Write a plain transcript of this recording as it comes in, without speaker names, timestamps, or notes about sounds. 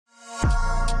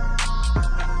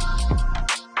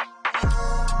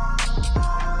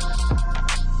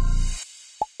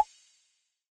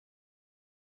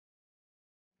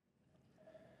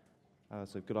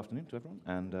So good afternoon to everyone,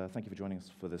 and thank you for joining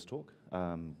us for this talk,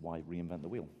 Why Reinvent the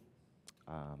Wheel.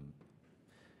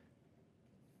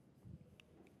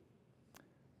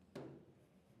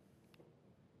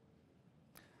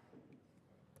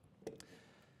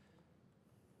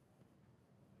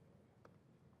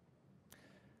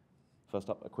 First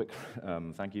up, a quick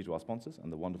thank you to our sponsors and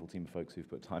the wonderful team of folks who've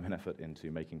put time and effort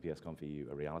into making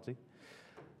PSConfEU a reality.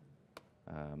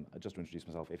 Just to introduce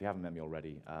myself, if you haven't met me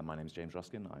already, my name is James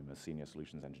Ruskin. I'm a senior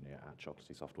solutions engineer at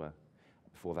Chocolatey Software.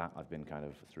 Before that, I've been kind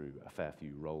of through a fair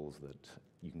few roles that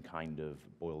you can kind of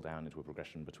boil down into a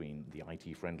progression between the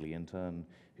IT-friendly intern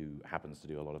who happens to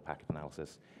do a lot of packet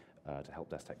analysis, to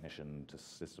help desk technician, to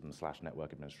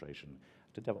systems/network administration,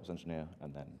 to DevOps engineer,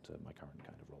 and then to my current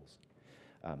kind of roles.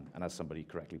 And as somebody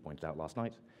correctly pointed out last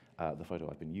night, the photo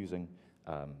I've been using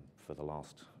for the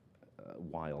last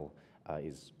while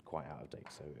is quite out of date,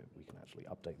 so we can actually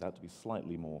update that to be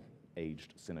slightly more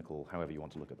aged, cynical, however you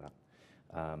want to look at that.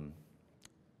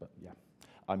 But yeah,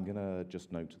 I'm going to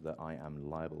just note that I am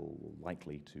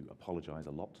likely to apologize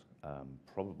a lot,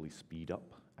 probably speed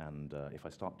up, and if I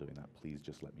start doing that, please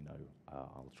just let me know.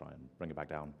 I'll try and bring it back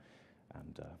down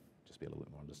and just be a little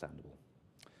bit more understandable.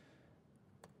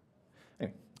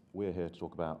 Anyway, we're here to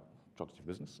talk about Chocolatey for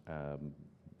Business.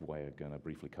 We're going to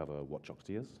briefly cover what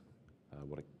Chocolatey is,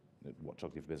 what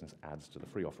Chocolatey for Business adds to the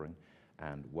free offering,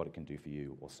 and what it can do for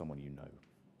you or someone you know.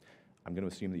 I'm going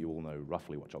to assume that you all know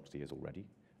roughly what Chocolatey is already,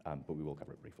 but we will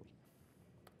cover it briefly.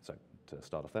 So, to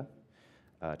start off there,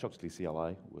 Chocolatey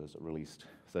CLI was released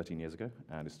 13 years ago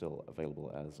and is still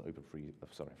available as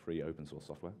free open source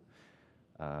software.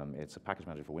 It's a package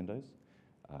manager for Windows.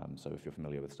 So if you're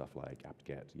familiar with stuff like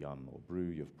apt-get, yum, or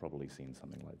brew, you've probably seen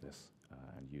something like this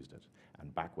and used it.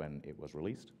 And back when it was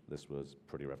released, this was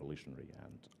pretty revolutionary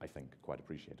and I think quite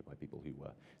appreciated by people who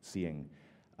were seeing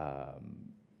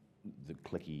the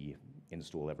clicky,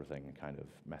 install everything kind of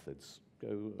methods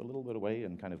go a little bit away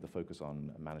and kind of the focus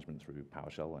on management through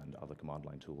PowerShell and other command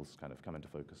line tools kind of come into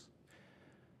focus.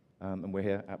 And we're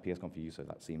here at PSConfEU, so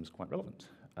that seems quite relevant.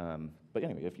 But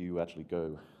anyway, if you actually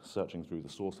go searching through the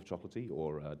source of Chocolatey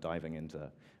or diving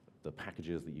into the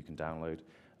packages that you can download,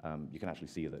 you can actually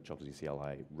see that Chocolatey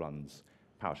CLI runs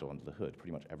PowerShell under the hood.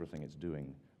 Pretty much everything it's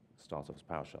doing starts off as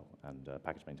PowerShell, and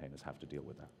package maintainers have to deal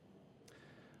with that.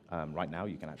 Right now,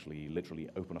 you can actually literally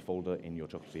open a folder in your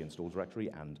Chocolatey install directory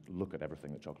and look at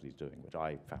everything that Chocolatey is doing, which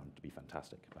I found to be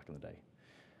fantastic back in the day.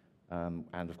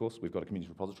 And of course, we've got a community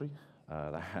repository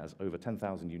that has over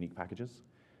 10,000 unique packages,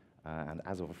 and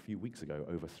as of a few weeks ago,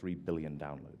 over 3 billion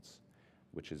downloads,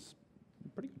 which is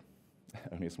pretty good.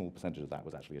 Only a small percentage of that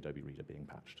was actually Adobe Reader being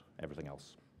patched. Everything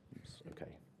else was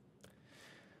okay.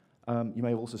 You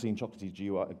may have also seen Chocolatey's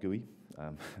GUI,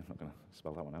 I'm not going to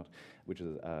spell that one out, which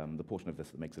is the portion of this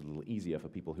that makes it a little easier for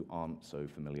people who aren't so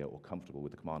familiar or comfortable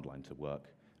with the command line to work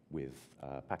with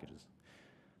packages.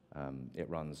 It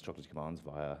runs Chocolatey commands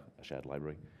via a shared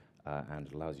library, and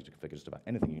it allows you to configure just about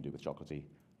anything you can do with Chocolatey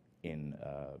in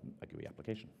a GUI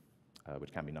application,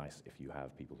 which can be nice if you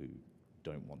have people who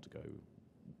don't want to go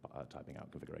typing out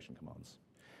configuration commands.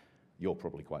 You're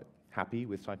probably quite happy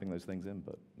with typing those things in,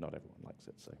 but not everyone likes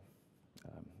it, so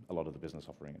a lot of the business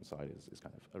offering inside is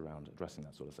kind of around addressing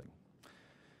that sort of thing.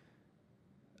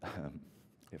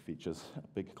 It features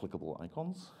big clickable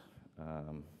icons,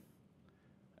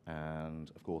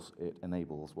 and of course it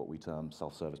enables what we term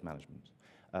self-service management.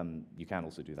 You can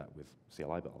also do that with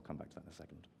CLI, but I'll come back to that in a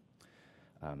second.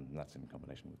 And that's in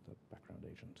combination with the background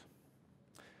agent.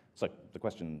 So the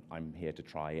question I'm here to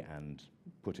try and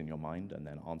put in your mind and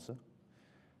then answer,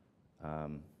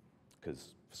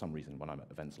 because for some reason when I'm at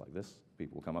events like this,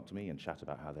 people will come up to me and chat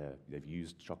about how they've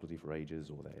used Chocolatey for ages,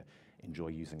 or they enjoy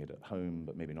using it at home,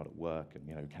 but maybe not at work,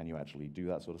 and can you actually do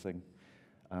that sort of thing?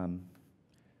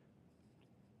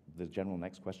 The general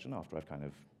next question after I've kind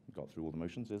of got through all the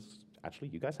motions is, actually,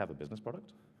 you guys have a business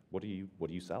product? What do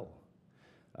you sell?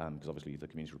 Because obviously the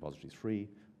community repository is free,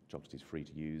 Chocolatey is free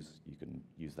to use, you can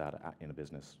use that in a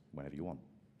business whenever you want.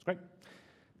 It's great.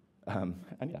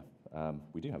 And yeah,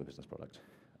 we do have a business product.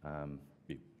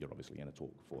 You're obviously in a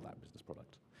talk for that business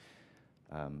product.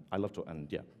 I love to,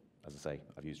 and yeah, as I say,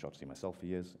 I've used Chocolatey myself for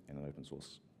years in an open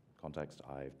source context.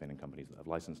 I've been in companies that have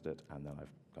licensed it, and then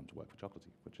I've come to work for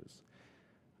Chocolatey, which is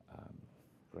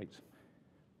great.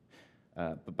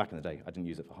 But back in the day, I didn't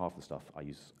use it for half the stuff I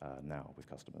use now with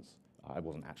customers. I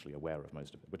wasn't actually aware of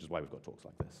most of it, which is why we've got talks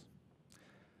like this.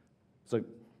 So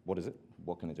what is it?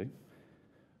 What can it do?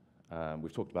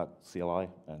 We've talked about CLI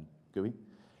and GUI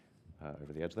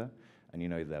over the edge there, and you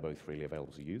know they're both freely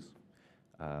available to use.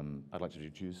 I'd like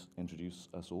to introduce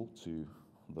us all to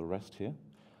the rest here.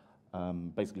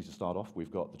 Basically, to start off,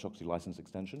 we've got the Chocolatey license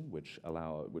extension, which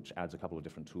adds a couple of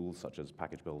different tools, such as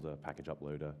package builder, package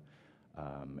uploader.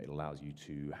 It allows you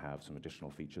to have some additional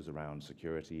features around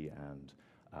security and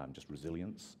just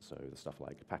resilience. So the stuff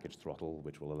like package throttle,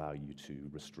 which will allow you to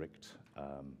restrict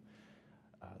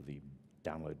the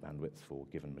download bandwidth for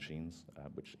given machines,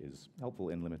 which is helpful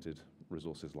in limited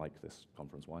resources like this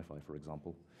conference Wi-Fi, for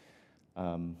example.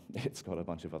 It's got a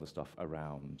bunch of other stuff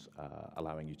around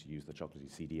allowing you to use the Chocolatey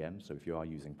CDN. So if you are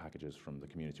using packages from the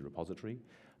community repository,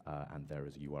 and there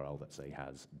is a URL that, say,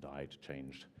 has died,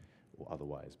 changed, or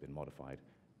otherwise been modified,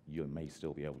 you may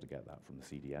still be able to get that from the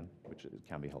CDN, which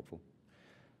can be helpful.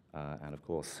 And of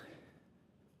course,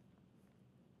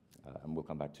 and we'll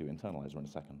come back to internalizer in a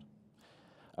second.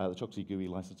 The Chocolatey GUI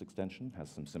license extension has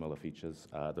some similar features.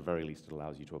 At the very least, it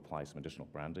allows you to apply some additional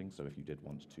branding. So if you did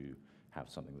want to have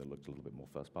something that looked a little bit more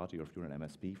first party, or if you're an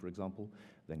MSP, for example,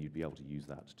 then you'd be able to use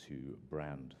that to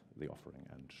brand the offering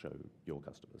and show your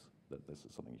customers that this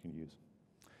is something you can use.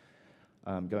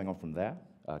 Going on from there,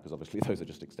 because obviously those are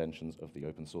just extensions of the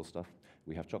open source stuff,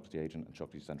 we have Chocolatey Agent and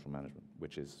Chocolatey Central Management,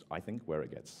 which is, I think, where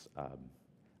it gets, I'm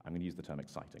going to use the term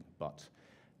exciting, but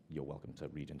you're welcome to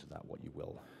read into that what you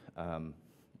will.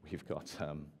 We've got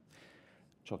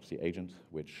Chocolatey Agent,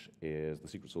 which is the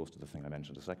secret sauce to the thing I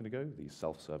mentioned a second ago, the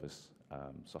self-service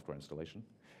software installation.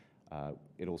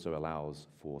 It also allows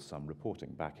for some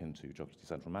reporting back into Chocolatey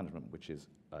Central Management, which is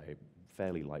a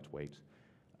fairly lightweight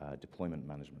deployment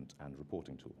management and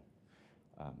reporting tool.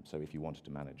 So if you wanted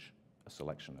to manage a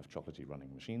selection of Chocolatey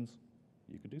running machines,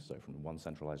 you could do so from one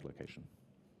centralized location.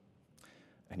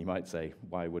 And you might say,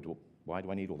 why do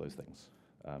I need all those things?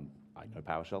 I know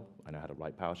PowerShell, I know how to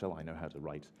write PowerShell, I know how to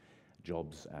write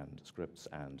jobs and scripts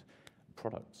and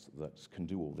products that can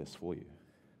do all this for you.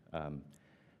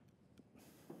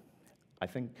 I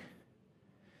think,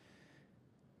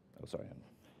 oh sorry,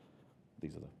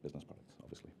 these are the business products,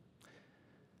 obviously.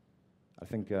 I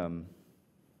think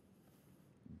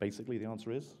basically the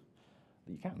answer is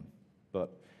that you can,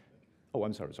 but, oh,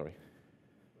 I'm sorry.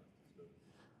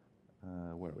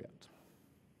 Where are we at?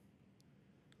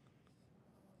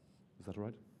 Is that all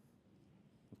right?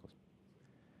 Of course.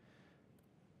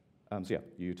 So yeah,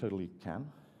 you totally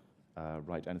can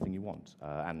write anything you want.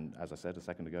 And as I said a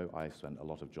second ago, I spent a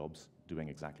lot of jobs doing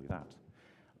exactly that.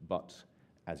 But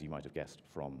as you might have guessed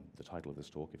from the title of this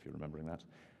talk, if you're remembering that,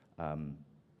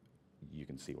 you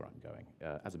can see where I'm going.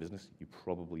 As a business, you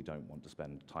probably don't want to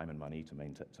spend time and money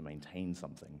to maintain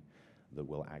something that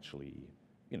will actually,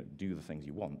 do the things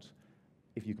you want.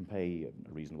 If you can pay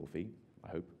a reasonable fee, I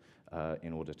hope,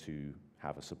 in order to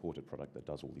have a supported product that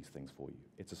does all these things for you.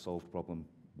 It's a solved problem.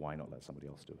 Why not let somebody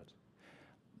else do it?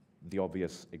 The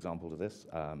obvious example to this,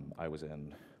 I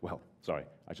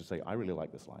should say I really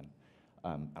like this line.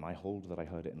 And I hold that I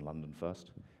heard it in London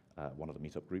first, one of the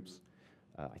meetup groups.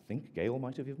 I think Gail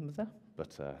might have even been there,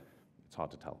 but it's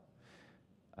hard to tell.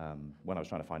 When I was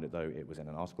trying to find it, though, it was in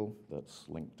an article that's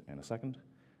linked in a second.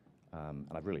 And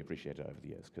I've really appreciated it over the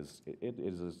years, because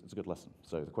it's a good lesson.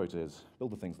 So the quote is,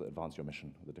 build the things that advance your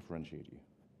mission, that differentiate you,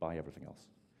 buy everything else.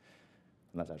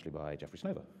 And that's actually by Jeffrey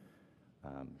Snover.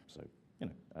 So,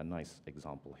 a nice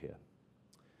example here.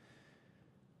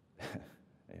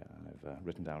 Yeah, I've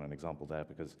written down an example there,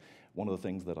 because one of the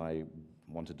things that I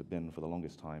wanted to bin for the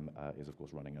longest time is, of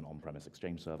course, running an on-premise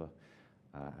Exchange server.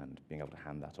 And being able to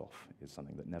hand that off is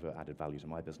something that never added value to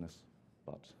my business,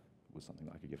 but was something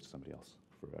that I could give to somebody else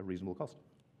for a reasonable cost.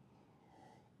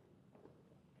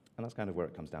 And that's kind of where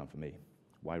it comes down for me.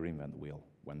 Why reinvent the wheel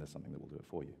when there's something that will do it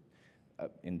for you?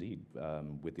 Indeed,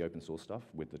 with the open source stuff,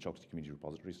 with the Chocolatey community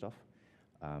repository stuff,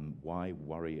 why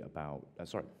worry about,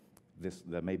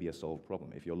 there may be a solved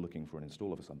problem. If you're looking for an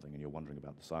installer for something and you're wondering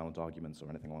about the silent arguments or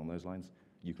anything along those lines,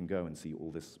 you can go and see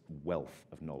all this wealth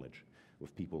of knowledge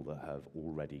with people that have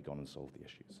already gone and solved the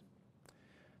issues.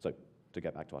 So, to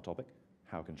get back to our topic,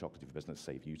 how can Chocolatey for Business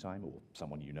save you time, or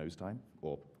someone you know's time?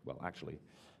 Or, well, actually,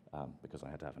 because I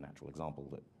had to have an actual example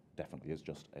that definitely is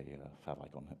just a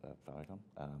favicon,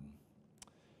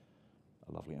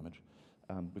 a lovely image.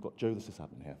 We've got Joe the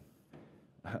sysadmin here.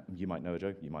 You might know a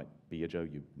Joe, you might be a Joe,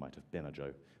 you might have been a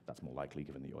Joe. That's more likely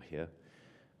given that you're here.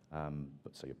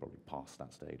 But so you're probably past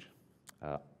that stage.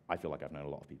 I feel like I've known a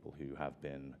lot of people who have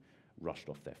been rushed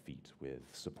off their feet with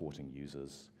supporting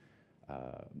users,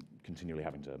 continually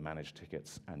having to manage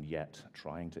tickets, and yet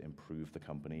trying to improve the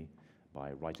company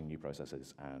by writing new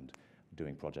processes and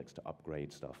doing projects to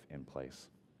upgrade stuff in place.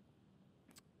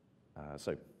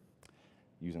 So,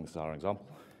 using this as our example.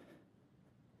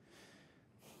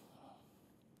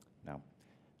 Now,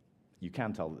 you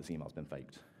can tell that this email's been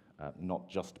faked, not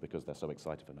just because they're so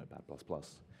excited for Notepad++,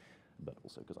 but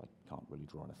also because I can't really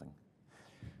draw anything.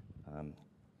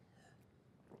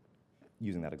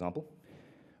 Using that example,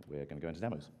 we're going to go into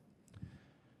demos,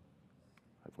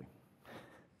 hopefully.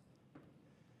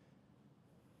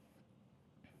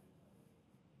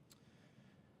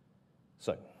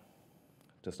 So,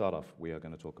 to start off, we are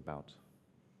going to talk about,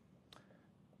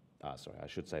 sorry, I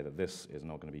should say that this is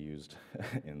not going to be used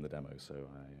in the demo, so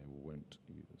I won't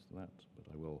use that,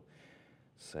 but I will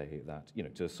say that,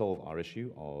 to solve our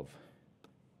issue of,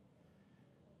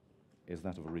 is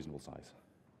that of a reasonable size?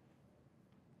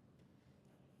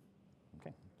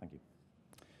 Okay, thank you.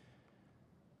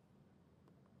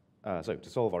 So to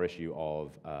solve our issue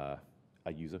of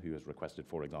a user who has requested,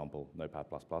 for example, Notepad++,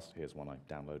 here's one I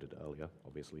downloaded earlier,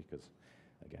 obviously, because,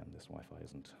 again, this Wi-Fi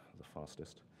isn't the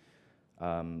fastest.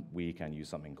 We can use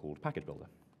something called Package Builder.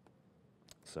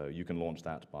 So you can launch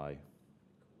that by,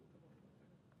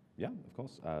 yeah, of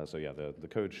course. So yeah, the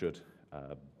code should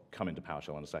come into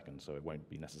PowerShell in a second, so it won't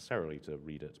be necessarily to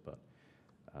read it, but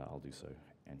I'll do so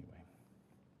anyway.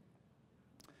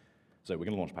 So we're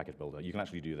going to launch Package Builder. You can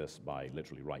actually do this by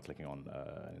literally right-clicking on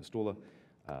an installer,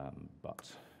 but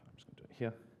I'm just going to do it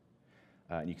here.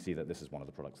 And you can see that this is one of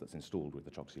the products that's installed with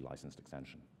the Chocolatey licensed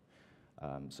extension.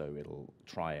 So it'll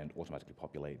try and automatically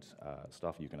populate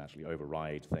stuff. You can actually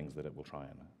override things that it will try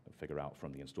and figure out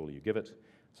from the installer you give it,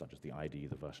 such as the ID,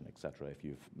 the version, etc. If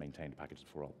you've maintained packages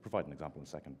before, I'll provide an example in a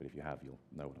second, but if you have, you'll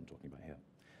know what I'm talking about here.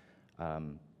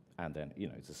 And then,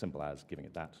 it's as simple as giving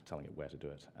it that, telling it where to do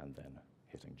it, and then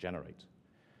hitting generate.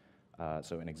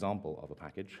 So an example of a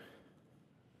package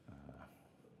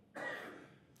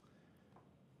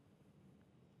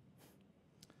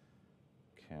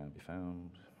can be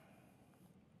found.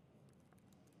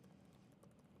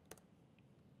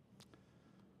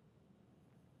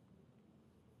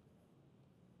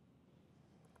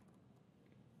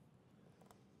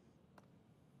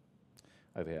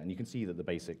 Over here, and you can see that the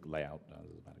basic layout,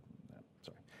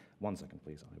 sorry, 1 second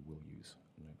please, I will use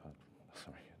Notepad,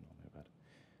 sorry, not Notepad,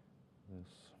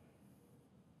 this.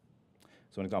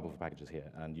 So an example for packages here,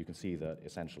 and you can see that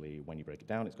essentially when you break it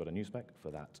down, it's got a new spec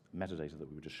for that metadata that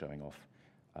we were just showing off,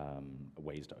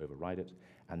 ways to override it,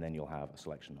 and then you'll have a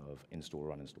selection of install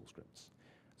or uninstall scripts.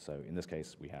 So in this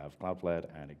case, we have Cloudflare,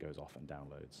 and it goes off and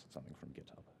downloads something from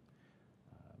GitHub,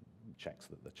 checks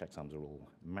that the checksums are all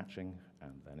matching,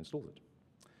 and then installs it.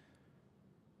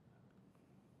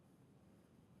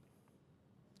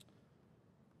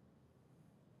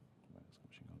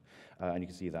 And you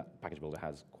can see that Package Builder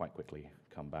has quite quickly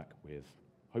come back with,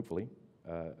 hopefully,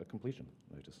 a completion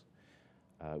notice.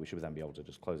 We should then be able to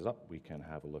just close it up. We can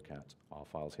have a look at our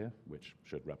files here, which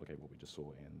should replicate what we just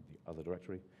saw in the other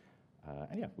directory.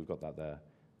 And yeah, we've got that there,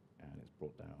 and it's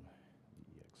brought down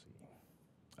the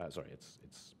exe. Sorry,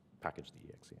 it's packaged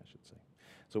the exe, I should say.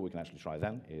 So what we can actually try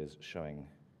then is showing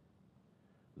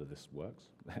that this works.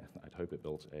 I'd hope it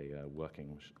built a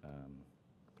working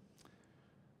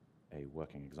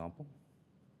example.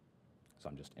 So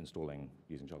I'm just installing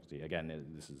using Chocolatey. Again,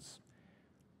 this is,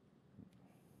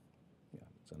 yeah,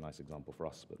 it's a nice example for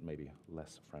us, but maybe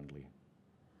less friendly.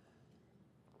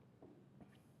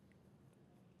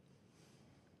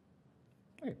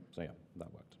 Okay, so yeah,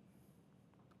 that worked.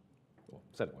 Or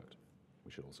said it worked.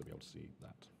 We should also be able to see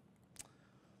that.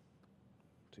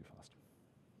 Too fast.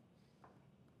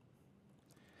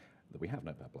 That we have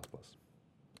Notepad++.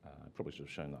 I probably should have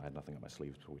shown that I had nothing up my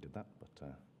sleeves before we did that, but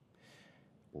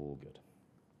all good.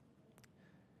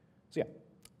 So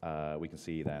yeah, we can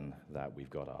see then that we've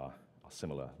got our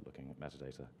similar looking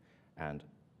metadata, and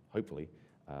hopefully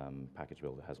Package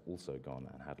Builder has also gone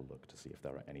and had a look to see if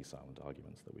there are any silent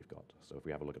arguments that we've got. So if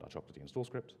we have a look at our Chocolatey install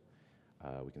script,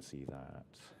 we can see that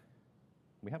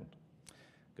we haven't.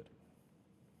 Good.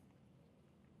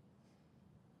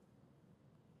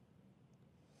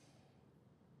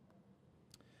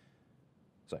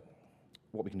 So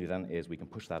what we can do then is we can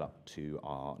push that up to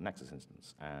our Nexus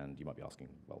instance. And you might be asking,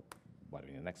 well, why do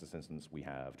we need a Nexus instance? We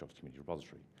have Chocolatey Community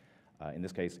Repository. In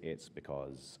this case, it's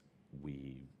because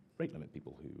we rate limit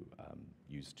people who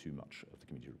use too much of the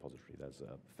community repository. There's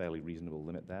a fairly reasonable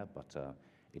limit there, but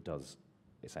it does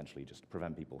essentially just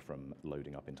prevent people from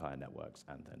loading up entire networks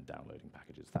and then downloading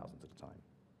packages thousands at a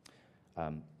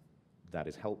time. That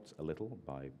is helped a little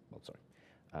by, well, sorry,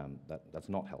 that's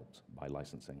not helped by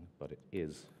licensing, but it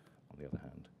is, on the other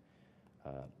hand,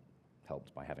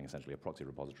 helped by having essentially a proxy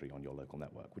repository on your local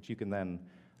network, which you can then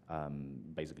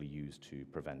basically use to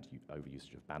prevent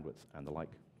overusage of bandwidth and the like,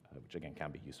 which again can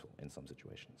be useful in some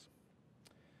situations.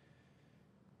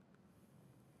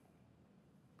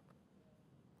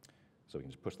 So we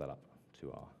can just push that up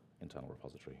to our internal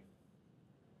repository.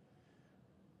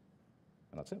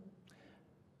 And that's it.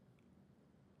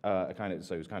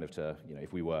 So it's kind of to,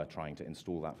 if we were trying to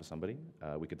install that for somebody,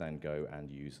 we could then go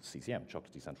and use CCM,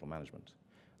 Chocolatey Central Management.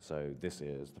 So this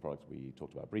is the product we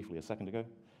talked about briefly a second ago.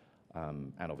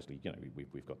 And obviously,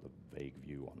 we've got the vague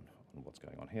view on what's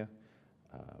going on here.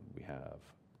 We have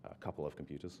a couple of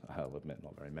computers, I'll admit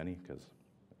not very many, because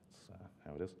that's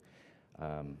how it is,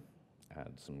 and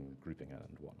some grouping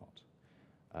and whatnot.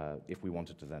 If we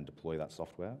wanted to then deploy that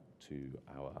software to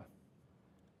our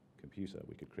computer,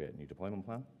 we could create a new deployment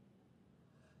plan.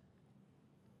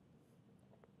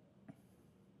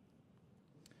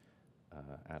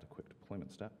 Add a quick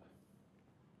deployment step.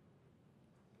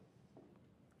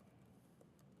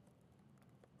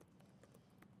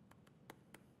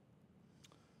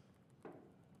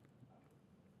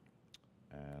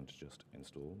 And just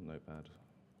install Notepad++.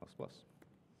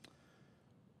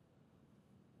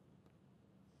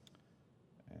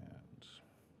 And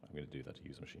I'm going to do that to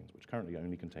user machines, which currently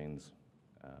only contains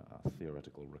our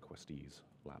theoretical requestee's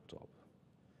laptop.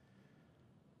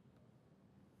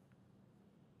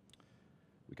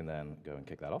 We can then go and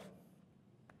kick that off,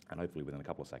 and hopefully within a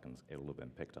couple of seconds, it'll have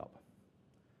been picked up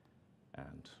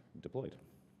and deployed.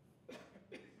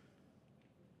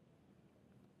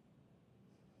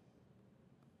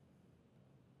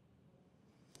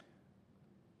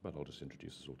 But I'll just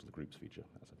introduce us all to the groups feature,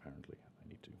 as apparently I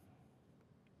need to. Is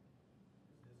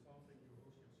this something you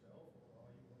host yourself, or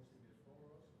are you hosting this for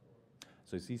us?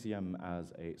 So CCM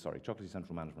Chocolatey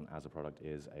Central Management as a product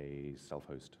is a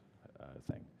self-host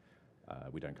thing.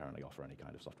 We don't currently offer any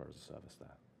kind of software as a service there.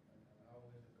 And how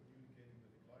is it communicating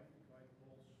with the client?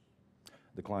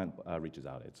 The client calls? The client reaches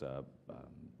out. It's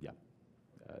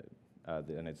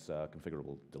and it's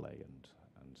configurable delay and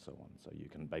so on. So you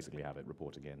can basically have it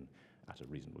reporting in at a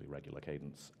reasonably regular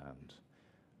cadence and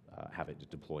have it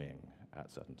deploying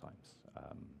at certain times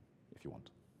if you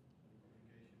want.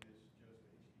 Communication is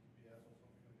just HTTPS or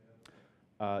something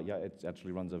like that? Yeah, it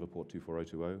actually runs over port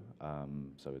 24020,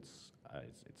 so it's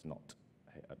not,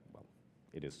 well,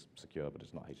 it is secure, but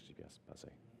it's not HTTPS per se.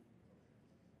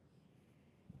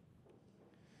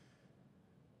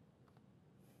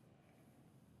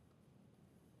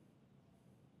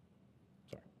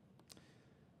 Sorry.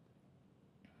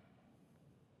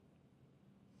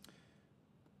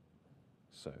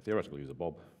 So theoretical user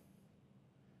Bob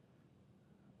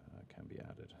can be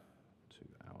added to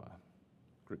our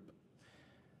group.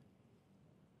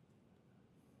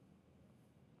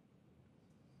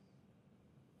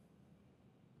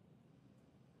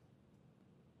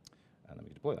 And then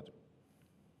we deploy that.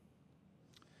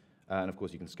 And of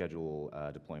course, you can schedule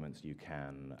deployments. You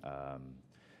can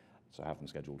so have them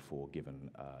scheduled for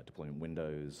given deployment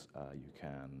windows. You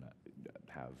can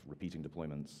have repeating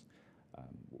deployments,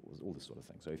 all this sort of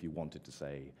thing. So if you wanted to,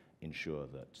 say, ensure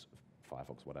that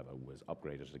Firefox, whatever, was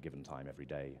upgraded at a given time every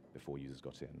day before users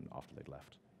got in after they'd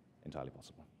left, entirely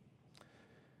possible.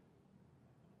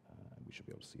 We should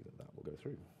be able to see that that will go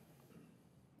through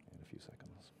in a few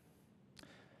seconds.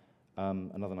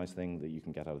 Another nice thing that you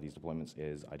can get out of these deployments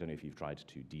is, I don't know if you've tried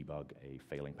to debug a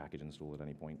failing package install at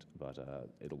any point, but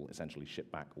it'll essentially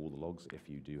ship back all the logs if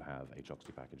you do have a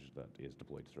Chocolatey package that is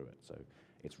deployed through it. So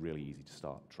it's really easy to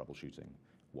start troubleshooting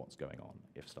what's going on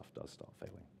if stuff does start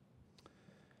failing.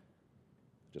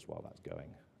 Just while that's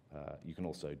going, you can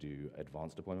also do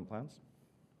advanced deployment plans,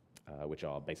 which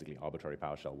are basically arbitrary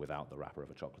PowerShell without the wrapper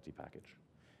of a Chocolatey package.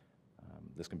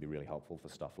 This can be really helpful for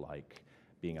stuff like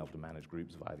being able to manage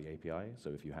groups via the API.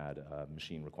 So if you had a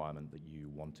machine requirement that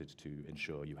you wanted to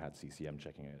ensure you had CCM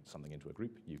checking something into a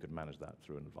group, you could manage that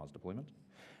through an advanced deployment.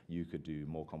 You could do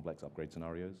more complex upgrade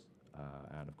scenarios.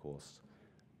 And of course,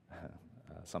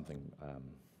 something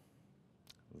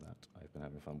that I've been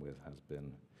having fun with has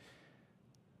been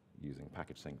using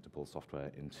package sync to pull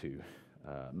software into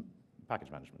package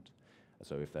management.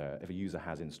 So if a user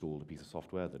has installed a piece of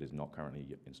software that is not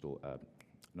currently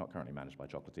managed by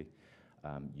Chocolatey,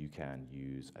 you can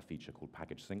use a feature called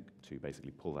package sync to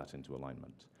basically pull that into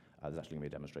alignment. There's actually going to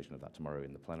be a demonstration of that tomorrow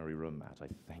in the plenary room at, I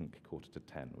think,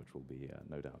 9:45, which will be,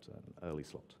 no doubt, an early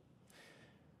slot.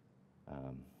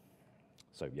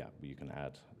 So yeah, you can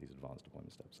add these advanced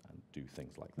deployment steps and do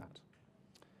things like that.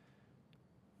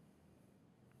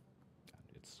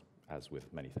 And it's, as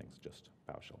with many things, just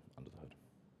PowerShell under the hood.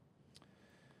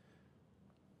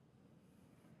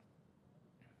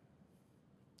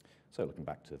 So looking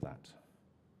back to that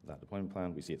deployment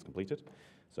plan, we see it's completed.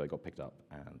 So it got picked up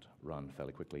and run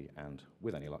fairly quickly, and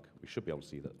with any luck, we should be able to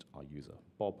see that our user,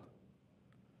 Bob,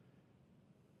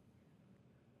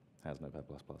 has Notepad++.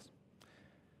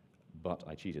 But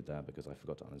I cheated there because I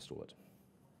forgot to uninstall it.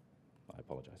 I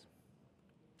apologize.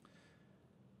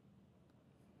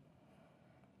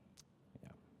 Yeah.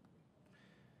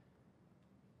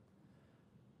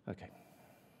 Okay.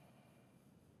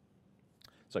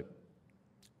 So,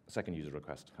 second user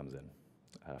request comes in.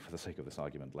 For the sake of this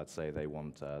argument, let's say they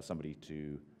want somebody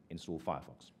to install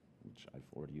Firefox, which I've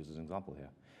already used as an example here.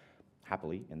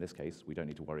 Happily, in this case, we don't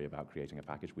need to worry about creating a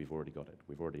package. We've already got it.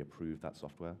 We've already approved that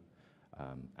software,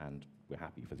 and we're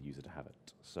happy for the user to have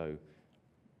it. So,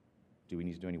 do we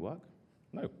need to do any work?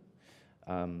 No.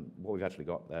 What we've actually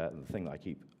got there, the thing that I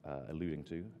keep alluding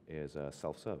to, is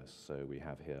self-service. So we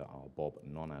have here our Bob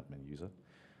non-admin user,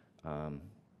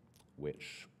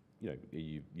 which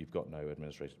you've got no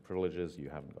administrative privileges, you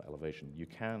haven't got elevation. You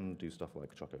can do stuff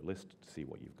like Chocolist to see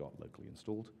what you've got locally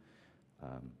installed,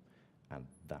 and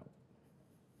that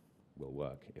will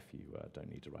work if you don't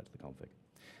need to write to the config.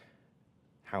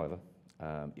 However,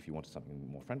 if you wanted something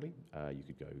more friendly, you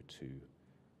could go to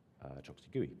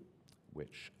Chocolatey GUI,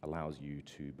 which allows you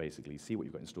to basically see what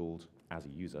you've got installed as a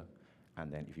user, and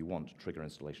then if you want, trigger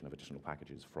installation of additional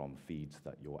packages from feeds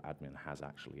that your admin has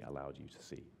actually allowed you to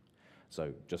see.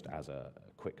 So just as a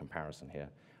quick comparison here,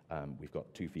 we've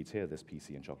got two feeds here, this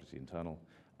PC and Chocolatey internal,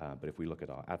 but if we look at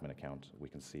our admin account, we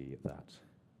can see that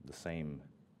the same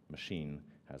machine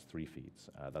has 3 feeds.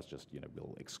 That's just,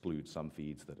 we'll exclude some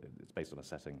feeds that it's based on a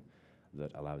setting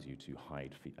that allows you to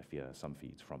hide some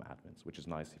feeds from admins, which is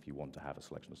nice if you want to have a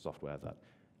selection of software that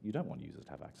you don't want users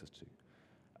to have access to.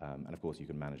 And of course, you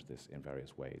can manage this in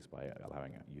various ways by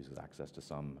allowing users access to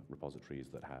some repositories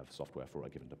that have software for a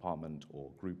given department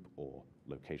or group or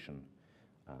location,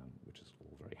 which is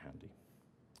all very handy.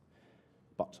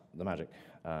 But the magic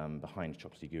behind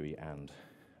Chocolatey GUI and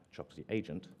Chocolatey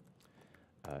Agent,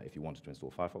 if you wanted to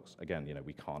install Firefox, again,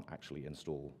 we can't actually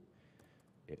install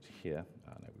it here.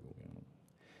 No, we will be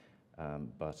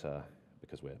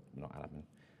because we're not admin.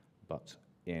 But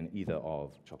in either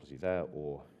of Chocolatey there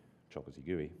or Chocolatey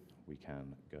GUI, we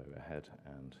can go ahead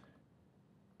and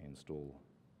install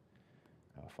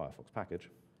our Firefox package.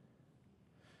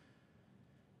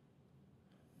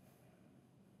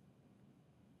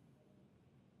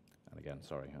 And again,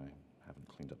 sorry, I haven't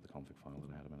cleaned up the config file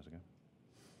that I had a minute ago.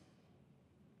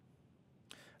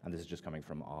 And this is just coming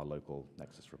from our local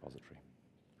Nexus repository.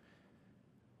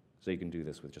 So you can do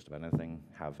this with just about anything,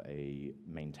 have a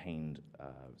maintained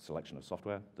selection of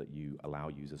software that you allow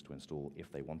users to install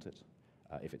if they want it,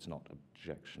 if it's not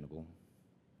objectionable.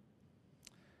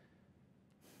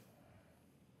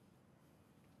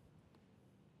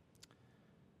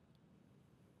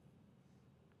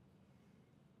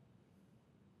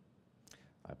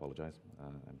 I apologize.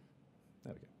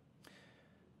 There we go.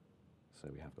 So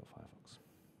we have got Firefox.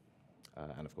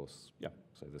 And of course, yeah,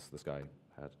 so this guy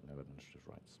had no administrative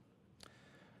rights.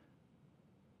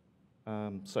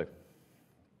 So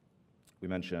we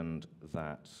mentioned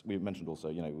also,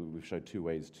 we've showed 2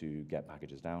 ways to get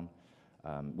packages down.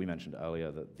 We mentioned earlier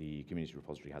that the community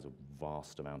repository has a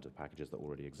vast amount of packages that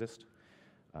already exist.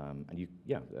 And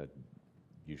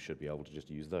you should be able to just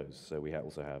use those. So we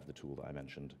also have the tool that I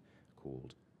mentioned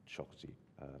called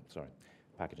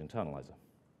Package Internalizer,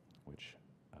 which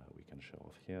we can show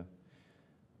off here.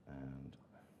 And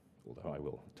although I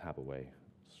will tab away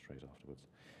straight afterwards.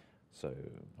 So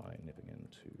by nipping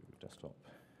into desktop,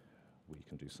 we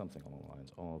can do something along the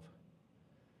lines of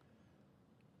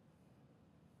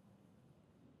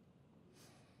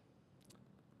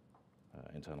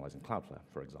internalizing Cloudflare,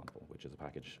 for example, which is a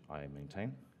package I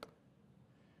maintain.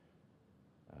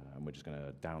 And we're just going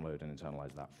to download and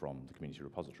internalize that from the community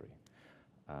repository.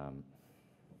 You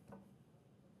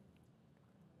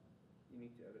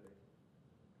need to edit it.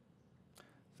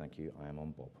 Thank you. I am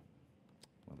on Bob.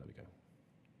 Well, there we go.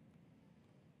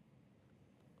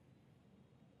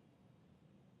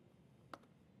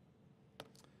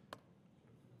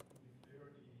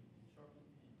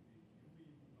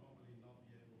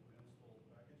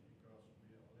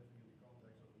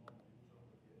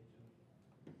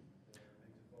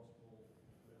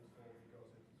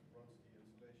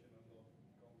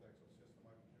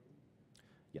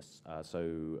 Yes,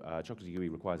 Chocolatey GUI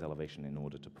requires elevation in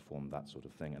order to perform that sort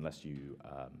of thing, unless you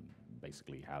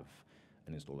basically have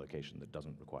an install location that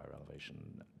doesn't require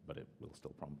elevation, but it will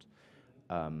still prompt.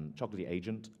 Chocolatey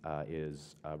Agent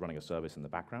is running a service in the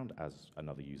background as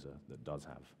another user that does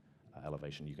have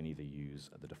elevation. You can either use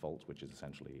the default, which is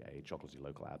essentially a Chocolatey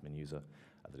local admin user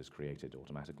that is created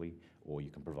automatically, or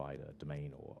you can provide a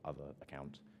domain or other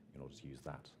account in order to use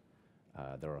that.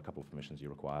 There are a couple of permissions you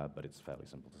require, but it's fairly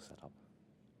simple to set up.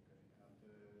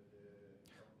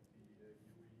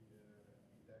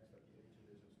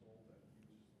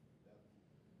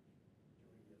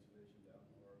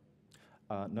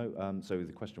 No, so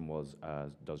the question was,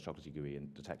 does Chocolatey GUI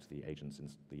detect the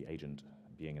agent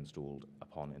being installed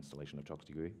upon installation of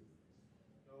Chocolatey GUI?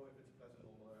 No, if it's present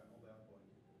on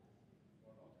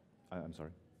I'm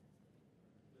sorry?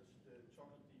 Does the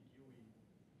Chocolatey GUI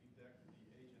detect the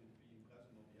agent being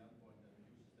present on the endpoint and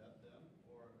it uses that then?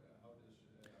 Or how do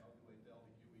I tell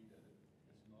the GUI that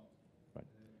it's not Right.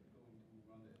 going to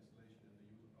run the installation in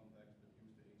the user context but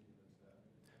use the agent instead?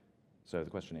 So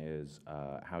the question is,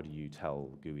 how do you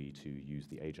tell GUI to use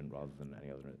the agent rather than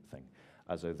any other thing?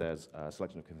 So there's a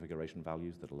selection of configuration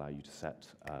values that allow you to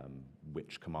set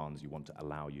which commands you want to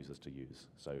allow users to use.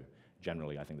 So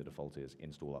generally, I think the default is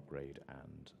install, upgrade,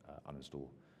 and uninstall.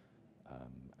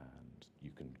 And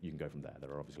you can go from there. There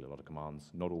are obviously a lot of commands.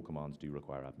 Not all commands do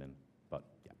require admin, but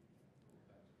yeah.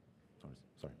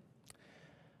 Sorry.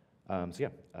 So yeah,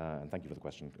 and thank you for the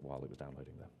question while it was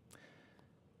downloading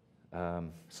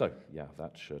there. So yeah,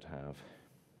 that should have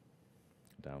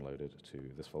downloaded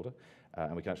to this folder.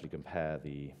 And we can actually compare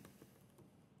the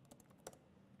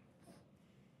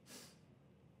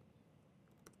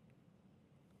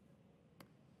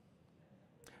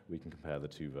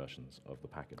two versions of the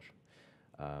package.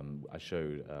 I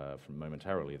showed from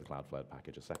momentarily the Cloudflare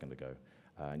package a second ago,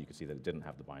 and you can see that it didn't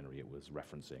have the binary. It was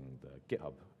referencing the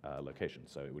GitHub location,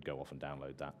 so it would go off and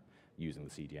download that using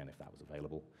the CDN if that was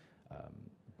available.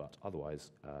 But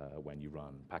otherwise, when you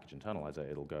run package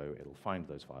internalizer, it'll find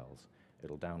those files,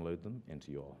 it'll download them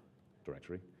into your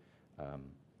directory.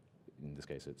 In this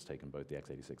case, it's taken both the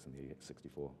x86 and the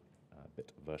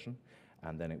 64-bit version,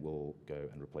 and then it will go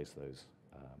and replace those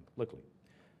locally.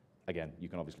 Again, you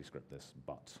can obviously script this,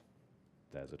 but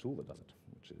there's a tool that does it,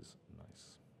 which is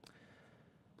nice.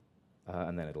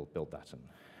 And then it'll build that and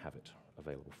have it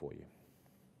available for you.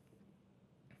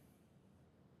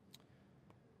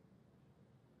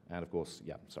 And of course,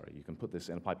 yeah, sorry, you can put this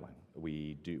in a pipeline.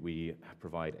 We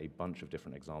provide a bunch of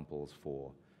different examples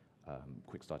for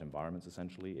quick start environments,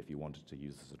 essentially. If you wanted to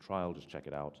use this as a trial, just check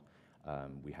it out.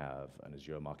 We have an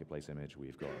Azure Marketplace image.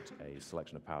 We've got a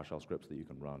selection of PowerShell scripts that you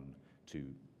can run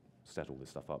to set all this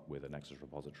stuff up with a Nexus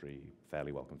repository,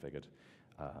 fairly well configured,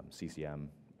 CCM,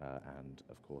 and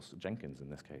of course, Jenkins in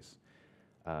this case.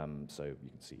 So you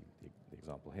can see the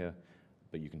example here,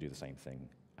 but you can do the same thing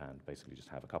and basically just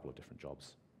have a couple of different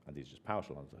jobs. And these are just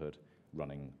PowerShell under the hood,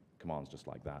 running commands just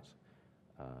like that.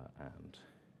 And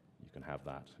you can have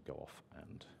that go off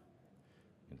and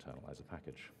internalize a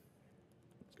package.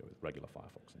 Let's go with regular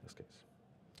Firefox in this case.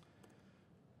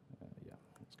 Yeah,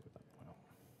 let's go with that. Wow.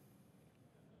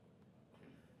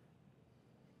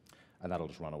 And that'll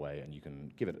just run away, and you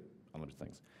can give it unlimited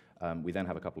things. We then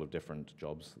have a couple of different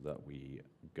jobs that we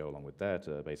go along with there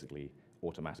to basically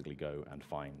automatically go and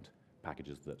find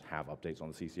packages that have updates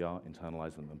on the CCR,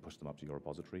 internalize them, and push them up to your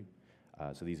repository.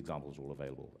 So these examples are all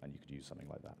available, and you could use something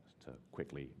like that to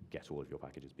quickly get all of your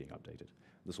packages being updated.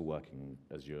 This will work in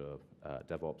Azure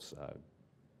DevOps,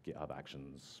 GitHub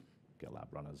Actions,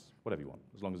 GitLab runners, whatever you want.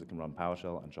 As long as it can run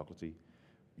PowerShell and Chocolatey,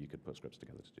 you could put scripts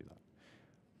together to do that.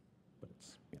 But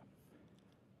it's, yeah.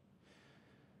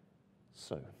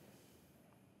 So,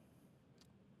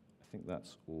 I think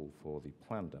that's all for the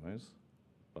planned demos,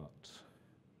 but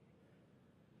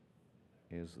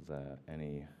is there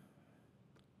any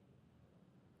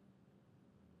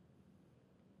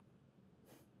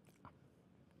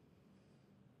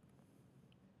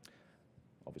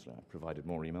obviously I provided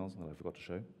more emails that I forgot to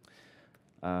show.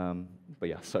 But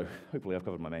yeah, so hopefully I've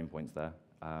covered my main points there.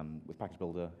 With Package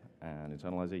Builder and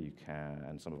Internalizer, you can,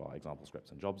 and some of our example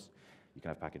scripts and jobs, you can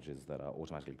have packages that are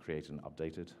automatically created and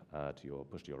updated to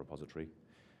push to your repository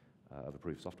of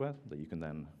approved software that you can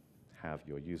then have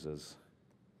your users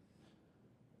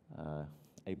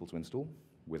able to install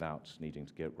without needing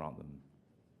to grant them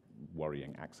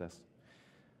worrying access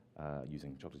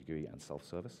using Chocolatey GUI and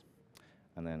self-service.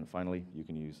 And then finally, you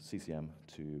can use CCM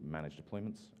to manage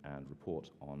deployments and report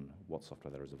on what software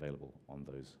there is available on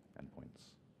those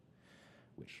endpoints,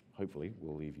 which hopefully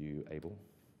will leave you able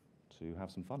to have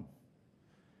some fun.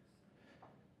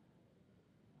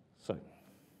 So,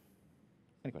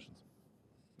 any questions?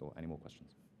 Or any more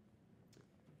questions?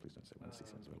 Please don't say when the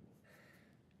CCM is available.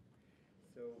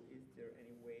 So is there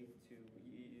any way to,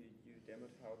 you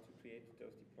demoed how to create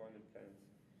those deployment plans,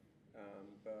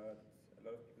 but a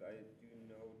lot of people I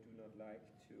do not like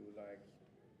to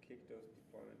click those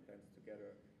deployment plans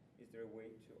together. Is there a way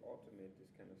to automate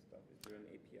this kind of stuff? Is there an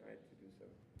API to do so?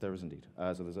 There is indeed.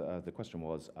 So the question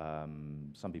was,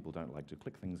 some people don't like to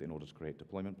click things in order to create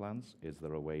deployment plans. Is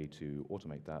there a way to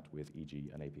automate that with,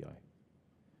 e.g., an API?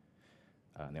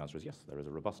 And the answer is yes, there is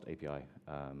a robust API.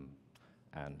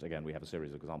 And again, we have a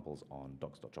series of examples on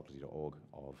docs.chocolatey.org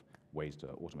of ways to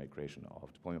automate creation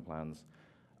of deployment plans.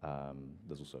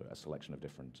 There's also a selection of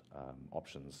different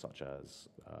options, such as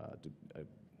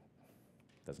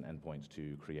there's an endpoint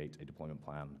to create a deployment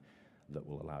plan that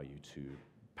will allow you to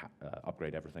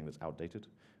upgrade everything that's outdated.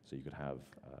 So you could have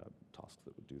tasks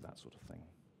that would do that sort of thing.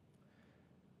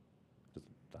 Does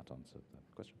that answer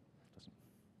the question? Doesn't?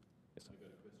 Yes, sir. I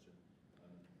got a question.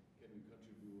 Can we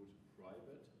contribute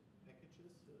private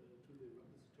packages to the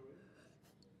repository?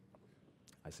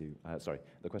 I see. Sorry.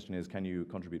 The question is, can you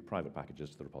contribute private packages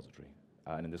to the repository?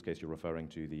 And in this case, you're referring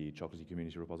to the Chocolatey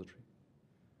community repository?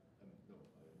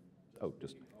 No, I'm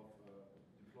just thinking of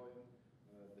deploying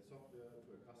the software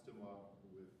to a customer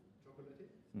with Chocolatey.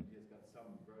 He has got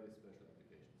some very special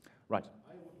applications. Right.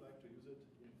 I would like to use it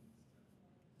in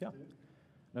Yeah. still.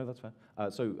 No, that's fair.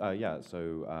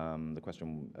 The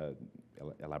question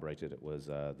elaborated was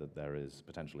that there is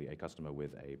potentially a customer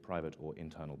with a private or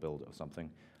internal build of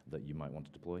something that you might want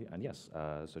to deploy. And yes,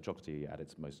 so Chocolatey at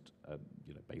its most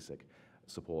basic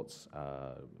supports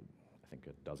I think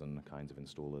a dozen kinds of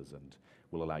installers and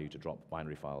will allow you to drop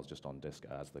binary files just on disk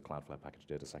as the Cloudflare package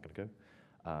did a second ago.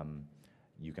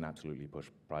 You can absolutely push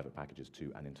private packages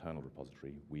to an internal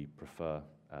repository. We prefer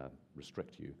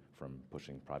restrict you from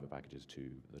pushing private packages to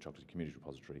the Chocolatey community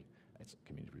repository. It's a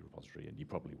community repository, and you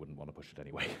probably wouldn't want to push it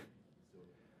anyway. So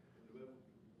where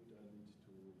would I need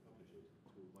to publish it?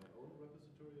 To my own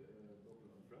repository, local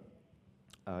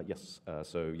on-prem? Yes.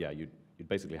 So yeah, you'd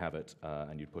basically have it,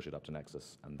 and you'd push it up to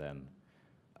Nexus, and then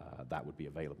that would be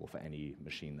available for any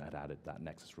machine that had added that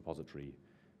Nexus repository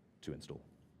to install.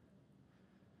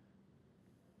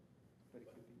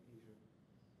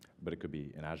 But it could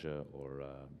be in Azure or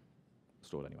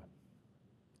stored anywhere.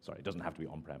 Sorry, it doesn't have to be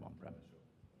on-prem.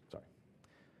 Sorry.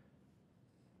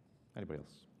 Anybody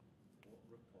else? What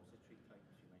repository types,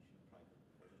 you mentioned private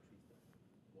repositories,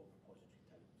 what repository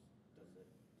types does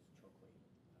Chocolatey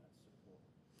support?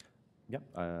 Yeah,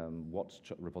 what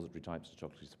repository types does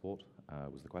Chocolatey support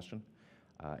was the question.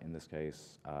 In this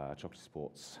case, Chocolatey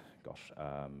supports,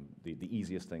 the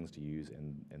easiest things to use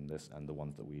in this, and the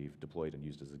ones that we've deployed and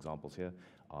used as examples here,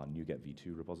 are NuGet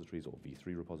v2 repositories or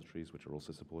v3 repositories, which are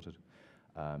also supported.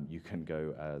 You can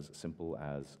go as simple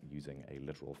as using a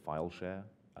literal file share,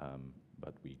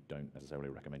 but we don't necessarily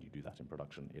recommend you do that in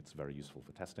production. It's very useful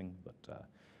for testing, but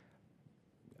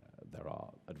there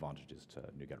are advantages to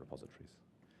NuGet repositories.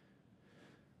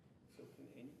 So can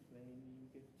any plain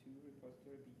NuGet 2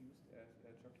 repository be used as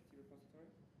a Chocolatey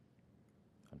repository?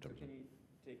 So can you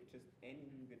take just any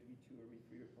NuGet v2 or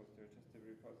v3 repository, just the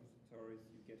repositories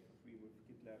you get for free with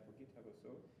GitLab or GitHub or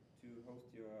so, to host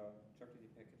your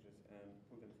Chocolatey packages and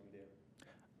pull them from there?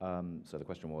 So the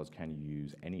question was, can you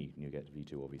use any NuGet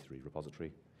v2 or v3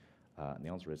 repository? And the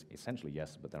answer is essentially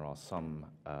yes, but there are some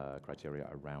criteria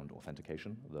around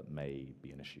authentication that may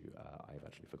be an issue. I've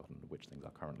actually forgotten which things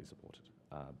are currently supported,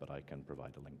 but I can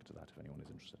provide a link to that if anyone is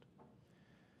interested.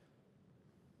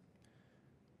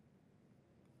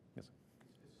 Yes?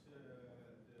 Is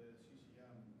the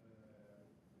CCM usable for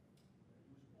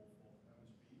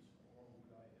MSPs, or would I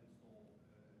install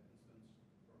instance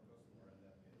per customer in that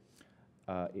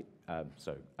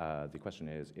case? The question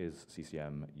is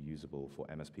CCM usable for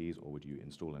MSPs, or would you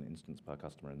install an instance per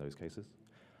customer in those cases?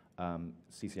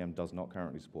 CCM does not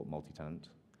currently support multi-tenant.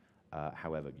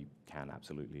 However, you can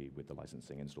absolutely, with the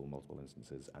licensing, install multiple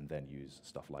instances and then use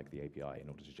stuff like the API in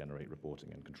order to generate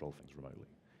reporting and control things remotely.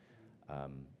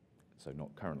 So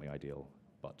not currently ideal,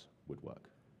 but would work.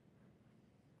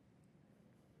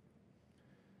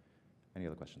 Any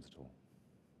other questions at all?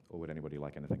 Or would anybody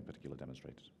like anything particular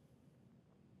demonstrated?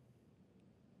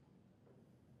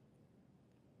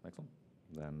 Excellent.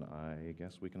 Then I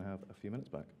guess we can have a few minutes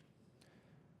back,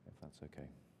 if that's okay.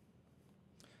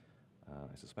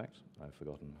 I suspect I've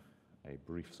forgotten a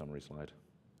brief summary slide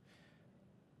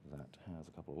that has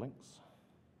a couple of links.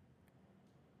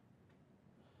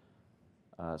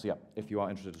 So yeah, if you are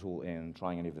interested at all in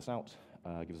trying any of this out,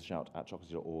 give us a shout at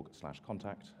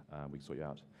chocolatey.org/contact. We can sort you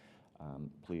out.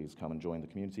 Please come and join the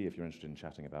community if you're interested in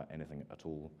chatting about anything at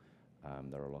all.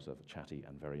 There are a lot of chatty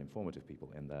and very informative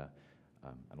people in there,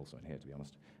 and also in here, to be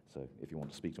honest. So if you want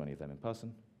to speak to any of them in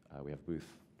person, we have a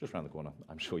booth just around the corner.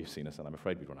 I'm sure you've seen us, and I'm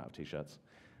afraid we've run out of t-shirts.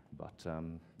 But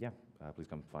please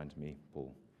come find me,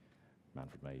 Paul.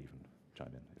 Manfred may even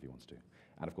chime in if he wants to.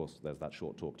 And of course, there's that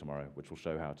short talk tomorrow, which will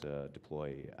show how to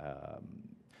deploy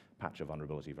patch a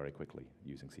vulnerability very quickly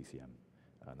using CCM.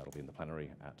 And that'll be in the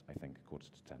plenary at, I think,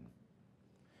 10:15.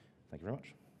 Thank you very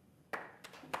much.